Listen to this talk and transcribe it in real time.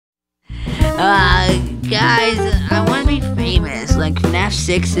Guys, I want to be famous. Like, FNaF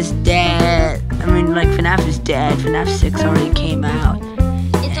 6 is dead. I mean, like, FNaF is dead. FNaF 6 already came out.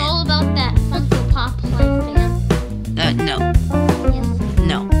 It's all about that Funko Pop life thing. No. Yes.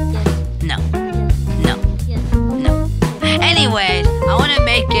 No. Yes. No. Yes. No. Yes. No. Anyways, I want to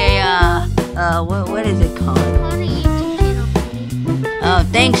make a, what is it called? On a YouTube channel. Oh,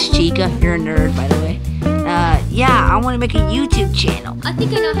 thanks, Chica. You're a nerd, by the way. Yeah, I want to make a YouTube channel. I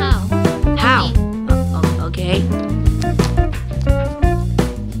think I know how. How? Okay. Okay.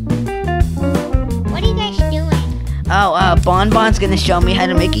 What are you guys doing? Oh, Bonbon's gonna show me how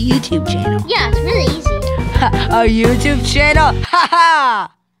to make a YouTube channel. Yeah, it's really easy. A YouTube channel? Haha!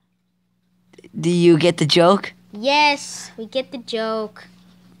 Do you get the joke? Yes, we get the joke.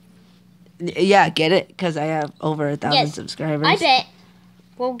 Yeah, get it? Because I have over 1,000 Yes, subscribers. I bet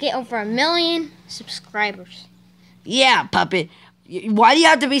we'll get over 1 million subscribers. Yeah, puppet. Why do you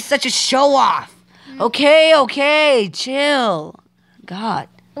have to be such a show-off? Okay, chill. God.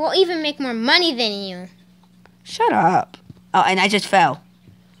 We'll even make more money than you. Shut up. Oh, and I just fell.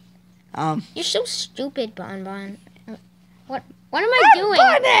 You're so stupid, Bonbon. What am I doing?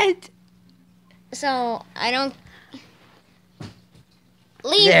 Bonnet! So, I don't...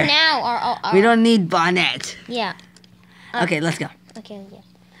 Leave There. now or... We don't need Bonnet. Yeah. Okay, let's go. Okay, yeah.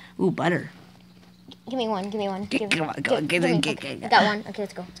 Ooh, butter. Give me one. Come on, Give go, me- get give me- it, get okay, it. I got one. Okay,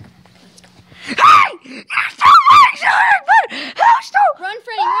 let's go. Hey! You're so butter! How so? Run,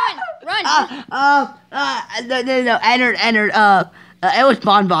 Freddy, run! No. Entered. It was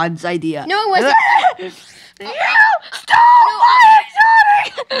Bonbon's idea. No, it wasn't. You stole my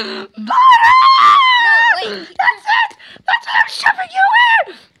exotic butter! No, wait. That's it! That's what I'm shoving you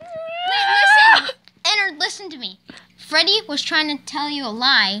in! Wait, listen! Ennard, listen to me. Freddy was trying to tell you a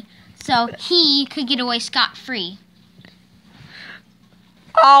lie so he could get away scot-free.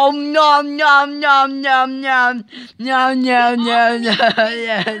 Oh, nom.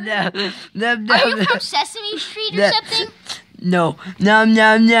 Are you from Sesame Street or something? No. Nom.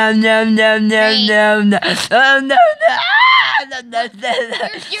 You're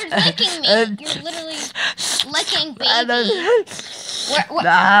licking me. You're literally licking baby. I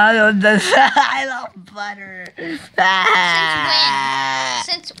love butter.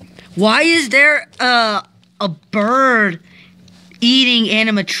 Since Why is there a bird eating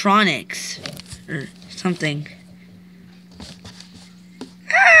animatronics or something?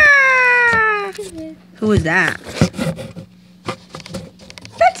 Ah! Who is that?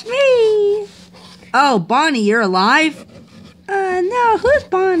 That's me. Oh, Bonnie, you're alive? No, who's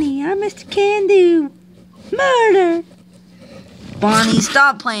Bonnie? I'm Mr. Can-Do. Murder. Bonnie,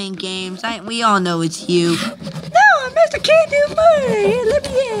 stop playing games. We all know it's you. No, I'm Mr. Can-Do Murder. Here, let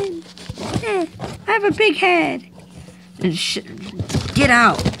me in. Here, I have a big head. Get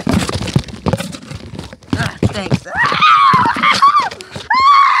out. Thanks.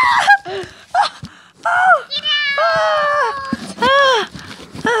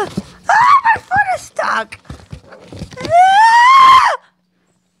 My foot is stuck.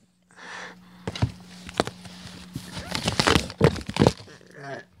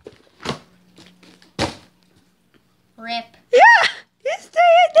 rip. Yeah, you stay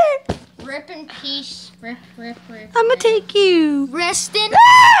in there. Rip in peace. Rip. I'm gonna take you. Rest in...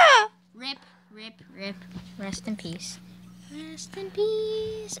 Ah! Rip. Rest in peace. Rest in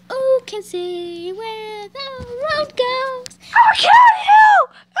peace. Who can see where the road goes? I'll kill you!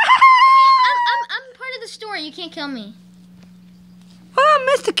 I'm part of the story. You can't kill me. Well, I'm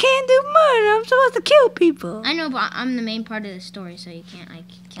Mr. Can-Do Murder. I'm supposed to kill people. I know, but I'm the main part of the story, so you can't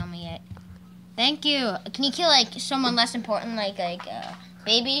kill me yet. Thank you. Can you kill someone less important, like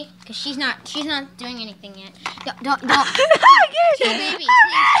baby? Because she's not doing anything yet. Don't. Kill baby, please.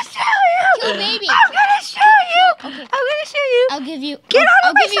 Kill baby. I'm gonna show you. Okay. I'm gonna show you. I'll give you. Get out I'll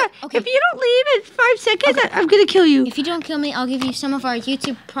of my give you. sight. Okay. If you don't leave in 5 seconds, I'm gonna kill you. If you don't kill me, I'll give you some of our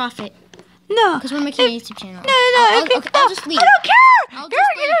YouTube profit. No. Because we're making a YouTube channel. No. I'll just leave. I don't care. I'll You're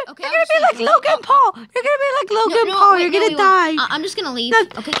just leave. gonna Okay, I'll be just like leave. Logan Paul. You're gonna be like Logan Paul. Wait, You're gonna you die. won't. I'm just gonna leave. No, Okay.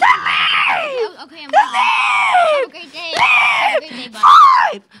 then leave. Okay, I'm Then leaving. Have a leave. great day. Have a great day, bye.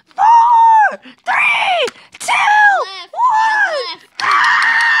 5, 4, 3, 2, Left. 1.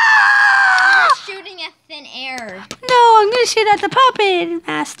 You're shooting at thin air. No, I'm gonna shoot at the puppet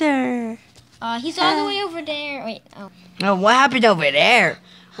master. He's all the way over there. Wait. Oh. Oh, what happened over there?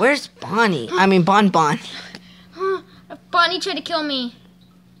 Where's Bonnie? I mean, Bonbon. Bonnie tried to kill me.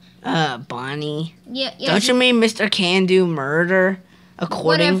 Bonnie. Yeah. Don't you mean Mr. Can-Do Murder?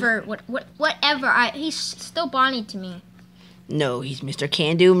 According. Whatever. He's still Bonnie to me. No, he's Mr.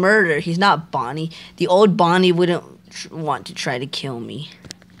 Can-Do Murder. He's not Bonnie. The old Bonnie wouldn't want to try to kill me.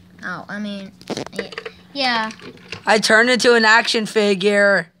 Oh, I mean, yeah. Yeah. I turned into an action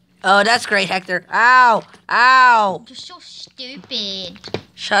figure. Oh, that's great, Hector. Ow! Ow! You're so stupid.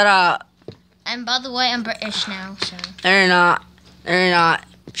 Shut up. And by the way, I'm British now, so. They're not. They're not.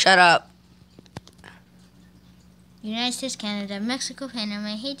 Shut up. United States, Canada, Mexico,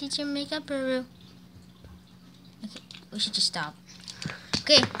 Panama, Haiti, Jamaica, Peru. Okay, we should just stop.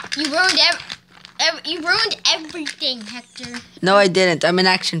 Okay, you ruined everything, Hector. No, I didn't. I'm an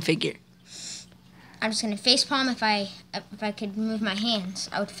action figure. I'm just gonna facepalm if I could move my hands.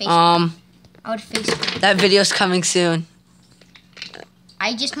 I would facepalm. I would facepalm. That video's coming soon.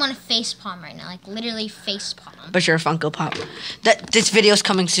 I just want to facepalm right now, like literally facepalm. But you're a Funko Pop. This video's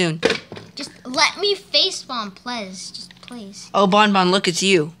coming soon. Just let me facepalm, please. Just please. Oh, Bon Bon, look, it's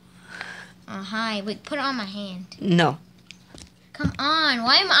you. Hi. Wait, put it on my hand. No. Come on.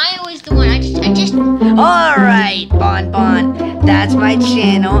 Why am I always the one? I just. All right, Bon Bon. That's my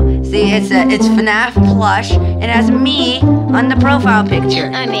channel. See, it's FNaF Plush. It has me on the profile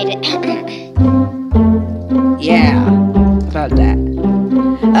picture. I made it. Yeah, about that.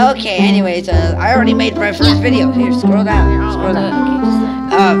 Okay, anyways, I already made my first video. Here, scroll down. Scroll down.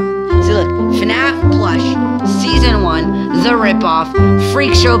 So look, FNaF Plush, Season 1, The Ripoff,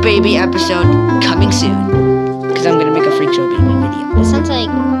 Freak Show Baby episode, coming soon. Because I'm going to make a Freak Show Baby video. It sounds like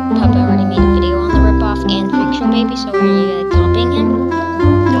Papa already made a video on the ripoff and Freak Show Baby, so are you copying him?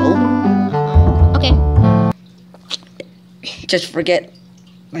 No. Okay. Just forget,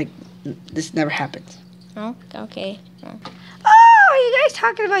 like, this never happens. Oh, okay. Oh. Oh, are you guys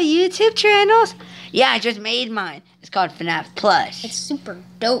talking about YouTube channels? Yeah, I just made mine. It's called FNaF Plush. It's super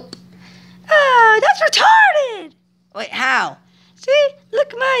dope. Oh, that's retarded. Wait, how? See,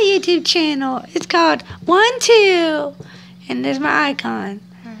 look at my YouTube channel. It's called 1-2. And there's my icon.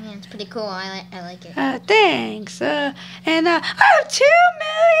 Oh, yeah, it's pretty cool. I like it. Thanks. And I have 2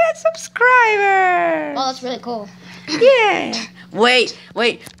 million subscribers. Oh, that's really cool. Yeah. Wait,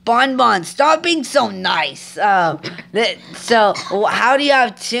 Bon Bon, stop being so nice. So, how do you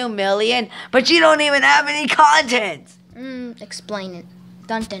have 2 million, but you don't even have any content? Explain it.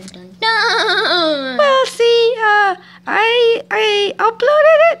 Dun dun dun dun. Well, see, I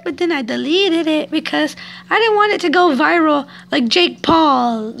uploaded it, but then I deleted it because I didn't want it to go viral like Jake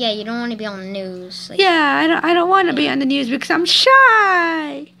Paul. Yeah, you don't want to be on the news. Like, Yeah, I don't want to be on the news because I'm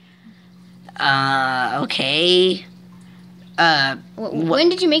shy. Okay. when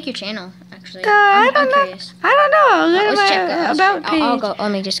did you make your channel, actually? I'm curious. I don't know. Go to Let's my check. about page. I'll go.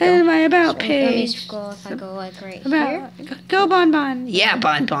 Let me just Go go. to my about Let me page. scroll. If I go like right here. Go Bon Bon. Yeah,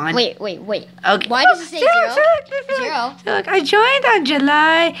 Bon Bon. Wait. Okay. Why does it say zero? Zero. So look, I joined on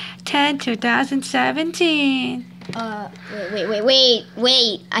July 10, 2017.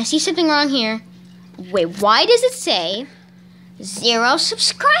 Wait. I see something wrong here. Wait, why does it say 0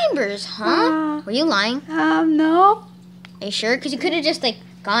 subscribers, huh? Were you lying? No. Are you sure? Because you could have just, like,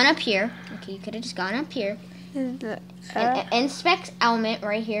 gone up here. Okay, you could have just gone up here. Inspect element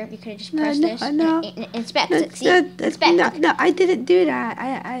right here. You could have just pressed this. No. Inspect it. See? Inspect. No, I didn't do that.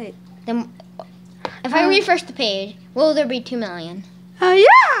 Then, if I refresh the page, will there be 2 million?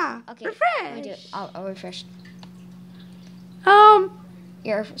 Yeah. Okay. Refresh. Let me do it. I'll refresh.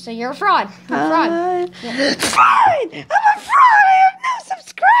 You're a fraud. You're a fraud. Yeah. Fine. I'm a fraud. I have no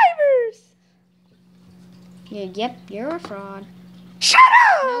subscribers. Yep, you're a fraud. Shut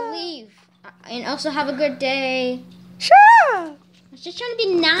up. Now leave. And also have a good day. Shut up. I was just trying to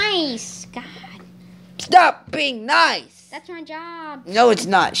be nice. God. Stop being nice. That's my job. No, it's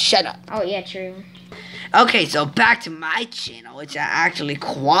not. Shut up. Oh, yeah, true. Okay, so back to my channel, which are actually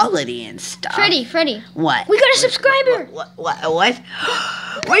quality and stuff. Freddy. What? We got a subscriber. What?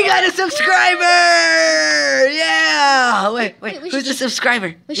 We got a subscriber! Yeah! Wait, who's the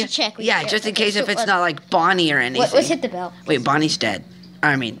subscriber? We should check. Just in case if it's not like Bonnie or anything. Let's hit the bell. Wait, Bonnie's dead.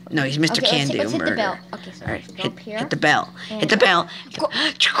 I mean, no, he's Mr. Can-Do let's hit the murder. bell. Okay, so All right, go up here. hit the bell. Hit the bell.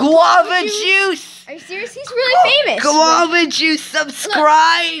 Guava juice! Are you serious? He's really famous. Guava juice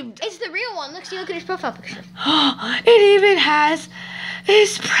subscribed! It's the real one. Look at his profile picture. It even has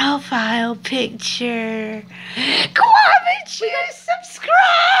his profile picture. Guava juice subscribed!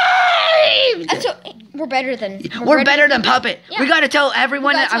 So, we're better than... We're better than Puppet. Yeah. We gotta tell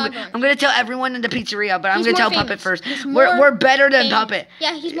everyone. We gotta tell I'm everyone. gonna tell everyone in the pizzeria, but I'm He's gonna tell more Puppet famous. first. He's We're more better than famous. Puppet.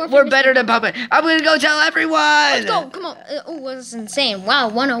 Yeah, he's more famous. We're better than Puppet. I'm gonna go tell everyone. Let's go. Come on. Oh, that's insane. Wow,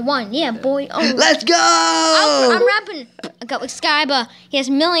 101. Yeah, boy. Oh. Let's go. I'm rapping. I got with Skyba. He has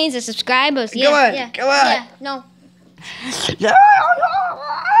millions of subscribers. Yeah, Come on. Yeah, Come on. Yeah, no. Get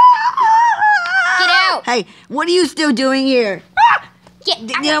out. Hey, what are you still doing here? Get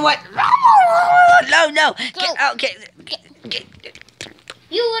You know what? No. Go. Get out. Get.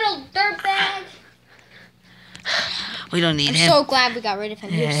 You little dirtbag. We don't need I'm him. so glad we got rid of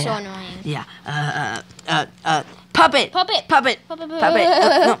him. He was so annoying. Yeah. Puppet. Puppet. Puppet.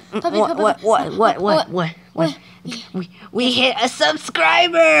 What? We hit a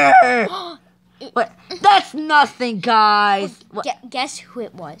subscriber. What? That's nothing, guys. Guess who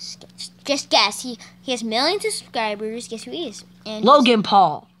it was? Just guess. He has millions of subscribers. Guess who he is? And Logan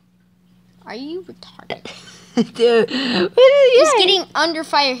Paul. Are you retarded? Dude. He's getting under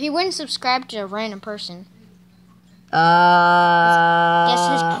fire. He wouldn't subscribe to a random person. Guess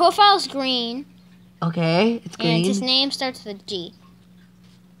his profile's green. Okay, it's green. And his name starts with a G.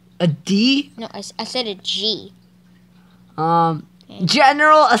 A D? No, I said a G.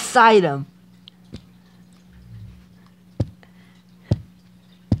 General Asylum.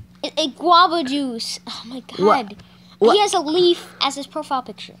 A guava juice. Oh my god. What? He has a leaf as his profile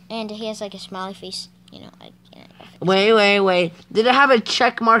picture, and he has like a smiley face. You know. Wait. Did it have a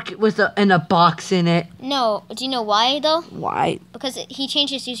check mark with a box in it? No. Do you know why though? Why? Because he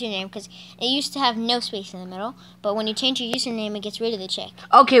changed his username because it used to have no space in the middle, but when you change your username, it gets rid of the check.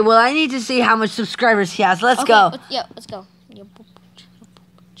 Okay, well I need to see how much subscribers he has. Let's go. Let's go.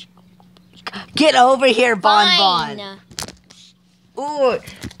 Get over here, Bon. Fine. Oh,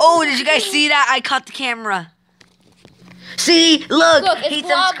 did you guys see that? I caught the camera. See, look it's he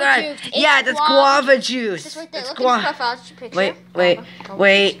guava subscribed. juice. Yeah, that's guava juice. It's right there. It's Look at his profile picture.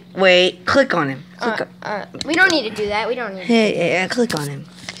 Wait. Click on him. We don't need to do that. We don't need to. Yeah, click on him.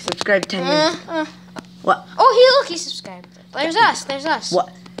 Subscribe 10 minutes. What? Oh, he subscribed. There's us.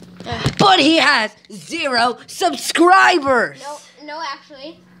 What? But he has 0 subscribers. No,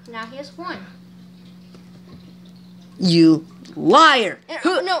 actually. Now he has 1. You liar.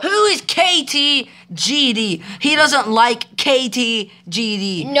 No. Who is KTGD? He doesn't like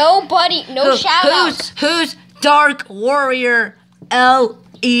KTGD. Nobody. No shout outs. Who's Dark Warrior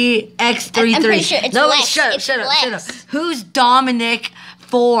LEX33? I'm pretty sure it's Lex. Shut up. Who's Dominic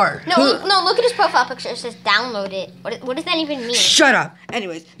 4? No, look at his profile picture. It says download it. What does that even mean? Shut up.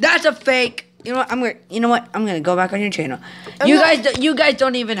 Anyways, that's a fake. You know what? I'm gonna go back on your channel. You guys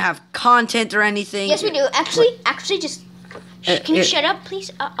don't even have content or anything. Yes, we do. Actually, just can you shut up,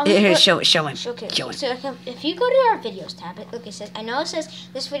 please? Here, show him. Okay. Show him. So if you go to our videos tab, look, it says. I know it says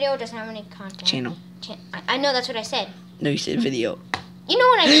this video doesn't have any content. Channel. I know that's what I said. No, you said video. You know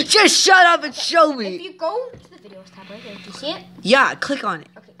what I mean. Just shut up and show me. If you go to the videos tab right there, do you see it? Yeah, click on it.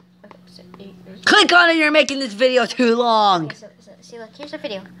 Okay. So, click on it. You're making this video too long. Okay, so see, look, here's the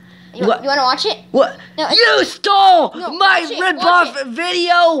video. You want to watch it? What? No, you stole my rip-off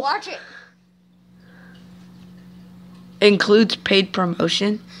video. Watch it. Includes paid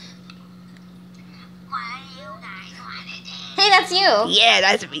promotion. Hey, that's you. Yeah,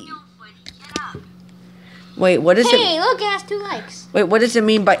 that's me. Wait, what is it? Hey, look, it has 2 likes. Wait, what does it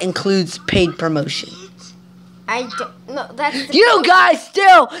mean by includes paid promotion? That's you guys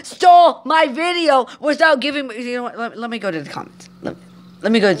still stole my video without giving me. You know what? Let me go to the comments.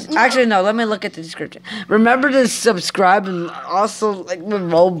 Let me go. Actually, no. Let me look at the description. Remember to subscribe and also like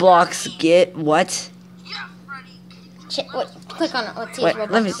when Roblox get what? Click on it. Let's see. Wait,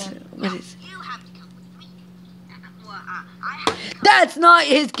 let me see. What is? That's not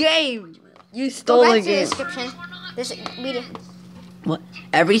his game. You stole a game. Go back to the description. What?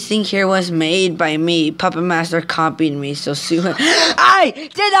 Everything here was made by me. Puppet Master copied me, so sue him. I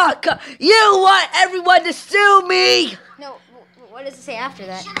did not. You want everyone to sue me? No. What does it say after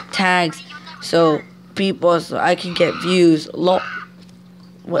that? Tags, so I can get views. What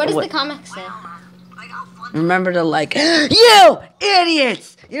does the comic say? Remember to like. You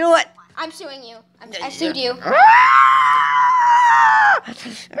idiots! You know what? I'm suing you. I sued you. No,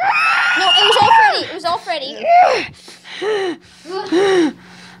 it was all Freddy.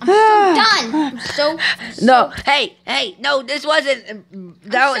 I'm so done. No, hey, no, this wasn't.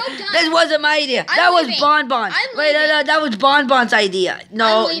 This wasn't my idea. That was Bonbon's. Wait, no, that was Bonbon's idea.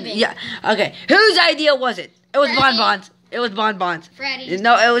 No, I'm leaving. Yeah, okay. Whose idea was it? It was Bonbon's. It was Bonbon's. Freddy.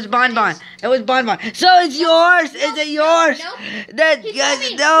 No, it was Bonbon. It was Bonbon. So it's yours. Is it yours? No. He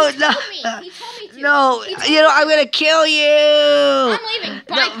told me to. No, you know I'm gonna kill you. I'm leaving.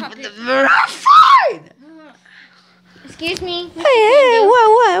 Bye, Fine. Excuse me. Hey,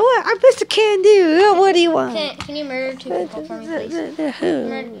 what? I'm Mr. Can Do. What do you want? Can you murder 2 people for me, please?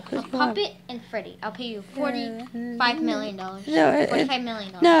 Murder Puppet and Freddy. I'll pay you $45 million. No, $45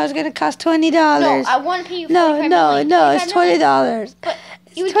 million. No, it's gonna cost $20. No, I want to pay you $45 million. No, it's $20. But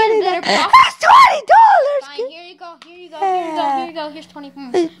you would get a better profit. That's $20. Fine, here you go. Here's 20.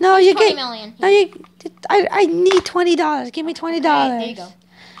 No, you $20 get. million. No, I need $20. Give me $20. Okay, there you go.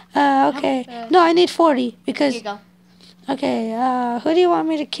 Okay. No, I need 40 because. Here you go. Okay. Who do you want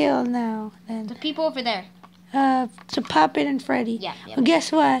me to kill now? Then the people over there. to Puppet and Freddy. Yeah. Well,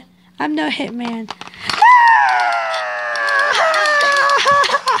 guess what? I'm no hitman.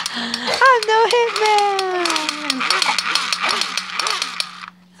 I'm no hitman.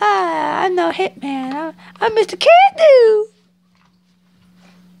 I'm no hitman. I'm Mr. Can-Do.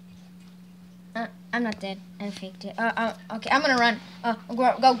 I'm not dead. I faked it. Okay, I'm gonna run.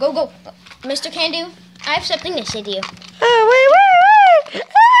 Go. Mr. Can-Do, I have something to say to you. Wait. Hey!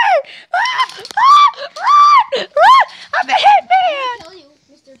 Run! I'm a hitman. Tell you,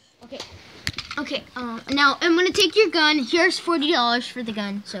 Mr. Okay. Now I'm gonna take your gun. Here's $40 for the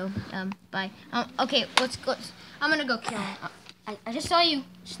gun. So, bye. Okay, let's go. I'm gonna go kill him. I just saw you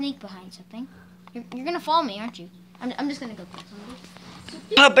sneak behind something. You're gonna follow me, aren't you? I'm just gonna go kill somebody.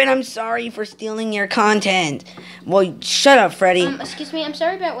 Puppet, I'm sorry for stealing your content. Well, shut up, Freddy. Excuse me. I'm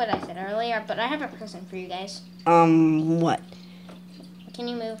sorry about what I said earlier, but I have a present for you guys. What? Can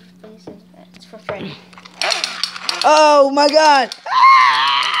you move, please? It's for Freddy. Oh my God!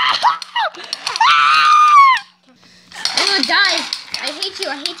 I'm gonna die. I hate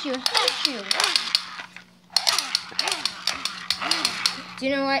you. Do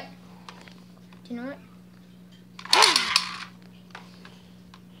you know what? You know what?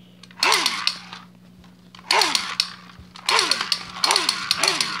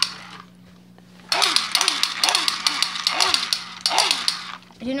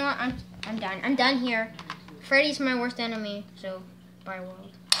 I'm done. I'm done here. Freddy's my worst enemy, so bye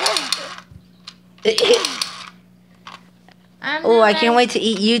world. I can't wait to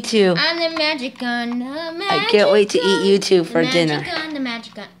eat you two. I'm the magic gun. I can't wait to eat you two for dinner. The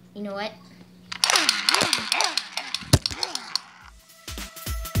magic gun. You know what?